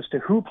to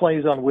who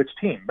plays on which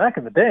team. Back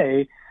in the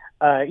day,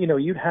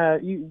 you'd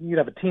have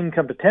a team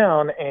come to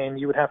town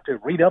and you would have to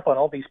read up on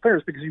all these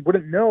players because you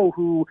wouldn't know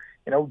who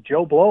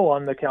Joe Blow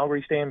on the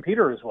Calgary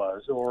Stampeders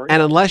was.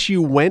 And unless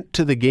you went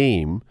to the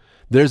game,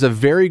 there's a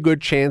very good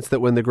chance that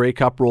when the Grey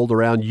Cup rolled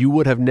around, you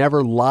would have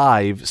never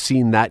live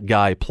seen that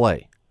guy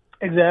play.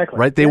 Exactly.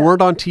 Right? They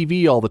weren't on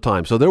TV all the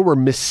time. So there were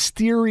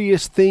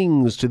mysterious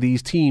things to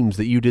these teams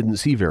that you didn't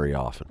see very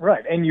often.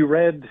 Right. And you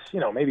read,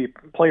 maybe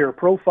player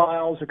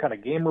profiles or kind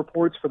of game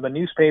reports from the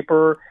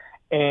newspaper.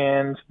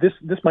 And this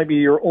might be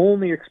your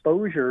only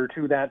exposure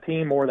to that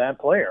team or that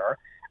player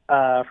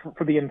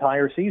for the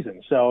entire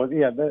season. So,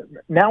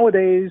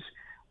 nowadays,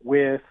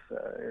 with,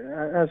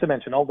 as I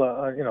mentioned, all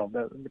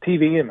the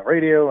TV and the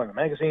radio and the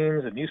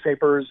magazines and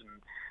newspapers and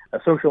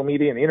social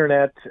media and the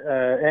internet,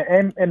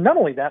 and not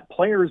only that,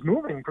 players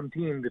moving from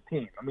team to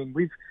team. I mean,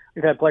 we've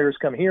had players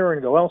come here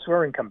and go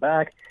elsewhere and come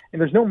back, and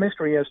there's no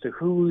mystery as to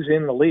who's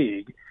in the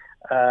league.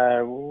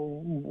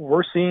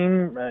 We're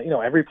seeing,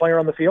 every player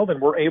on the field, and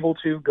we're able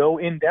to go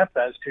in depth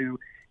as to,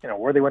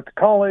 where they went to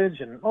college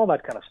and all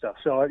that kind of stuff.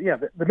 So,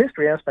 the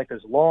mystery aspect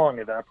has long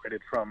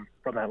evaporated from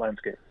that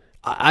landscape.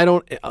 I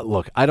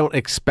don't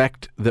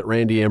expect that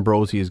Randy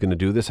Ambrosie is going to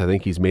do this. I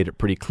think he's made it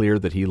pretty clear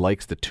that he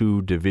likes the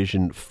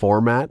 2-division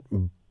format,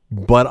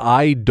 but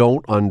I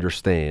don't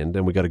understand,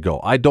 and we got to go.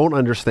 I don't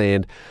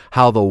understand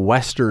how the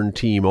Western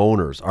team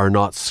owners are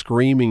not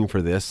screaming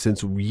for this,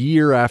 since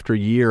year after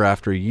year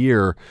after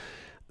year,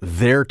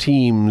 their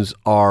teams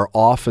are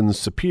often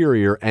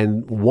superior,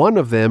 and one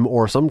of them,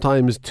 or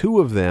sometimes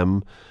two of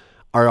them,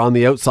 are on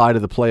the outside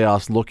of the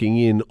playoffs looking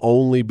in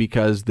only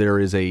because there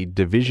is a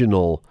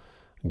divisional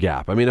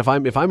gap. I mean, if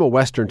I'm a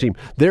Western team,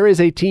 there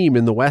is a team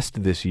in the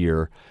West this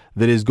year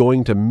that is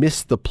going to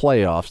miss the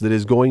playoffs, that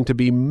is going to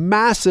be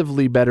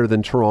massively better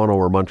than Toronto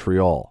or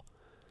Montreal.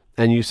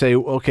 and you say,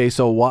 okay,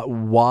 so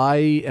why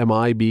am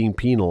I being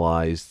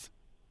penalized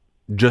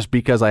just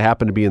because I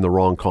happen to be in the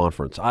wrong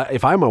conference?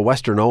 If I'm a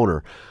Western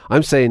owner,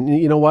 I'm saying,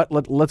 you know what,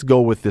 let's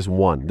go with this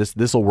one.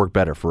 This will work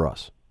better for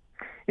us.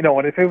 You know,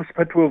 and if it was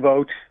put to a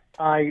vote,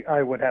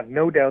 I would have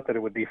no doubt that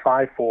it would be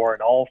 5-4,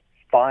 and all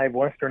 5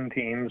 Western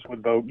teams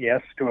would vote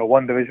yes to a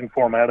one-division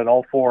format, and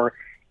all 4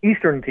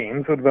 Eastern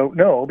teams would vote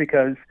no,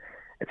 because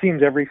it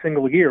seems every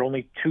single year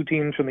only 2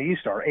 teams from the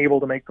East are able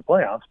to make the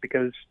playoffs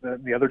because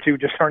the other 2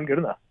 just aren't good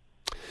enough.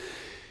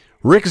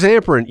 Rick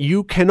Zamperin,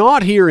 you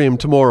cannot hear him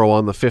tomorrow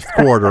on the 5th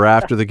quarter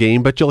after the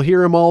game, but you'll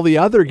hear him all the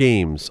other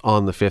games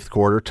on the 5th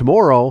quarter.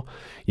 Tomorrow,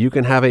 you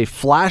can have a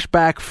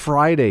Flashback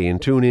Friday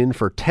and tune in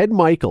for Ted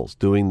Michaels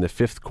doing the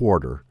 5th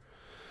quarter.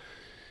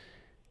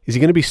 Is he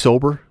going to be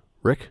sober,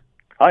 Rick?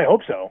 I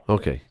hope so.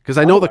 Okay, because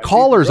I know the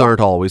callers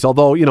aren't always,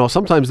 although, you know,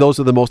 sometimes those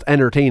are the most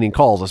entertaining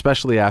calls,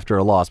 especially after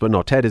a loss. But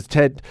no,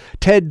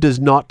 Ted does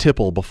not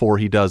tipple before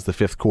he does the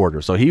 5th quarter,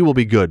 so he will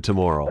be good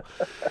tomorrow.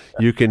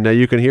 You can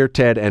hear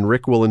Ted, and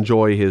Rick will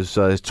enjoy his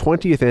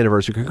 20th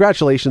anniversary.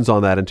 Congratulations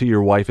on that, and to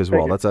your wife as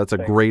well. That's a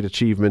great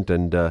achievement,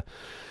 and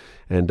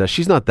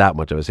she's not that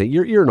much of a saint.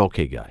 You're an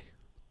okay guy.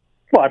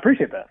 Well, I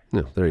appreciate that.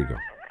 Yeah, there you go.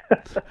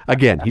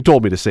 Again, he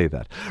told me to say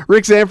that.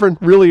 Rick Zamperin,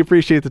 really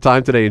appreciate the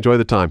time today. Enjoy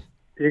the time.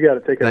 You got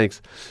it. Take care.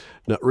 Thanks.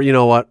 No, you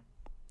know what?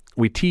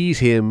 We tease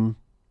him.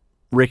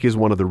 Rick is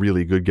one of the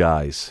really good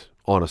guys,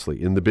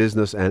 honestly, in the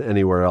business and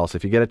anywhere else.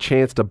 If you get a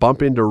chance to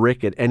bump into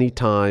Rick at any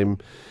time,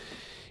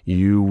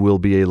 you will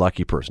be a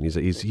lucky person.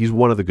 He's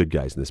one of the good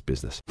guys in this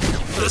business.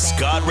 The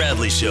Scott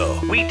Radley Show.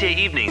 Weekday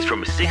evenings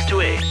from 6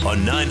 to 8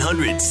 on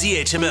 900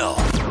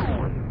 CHML.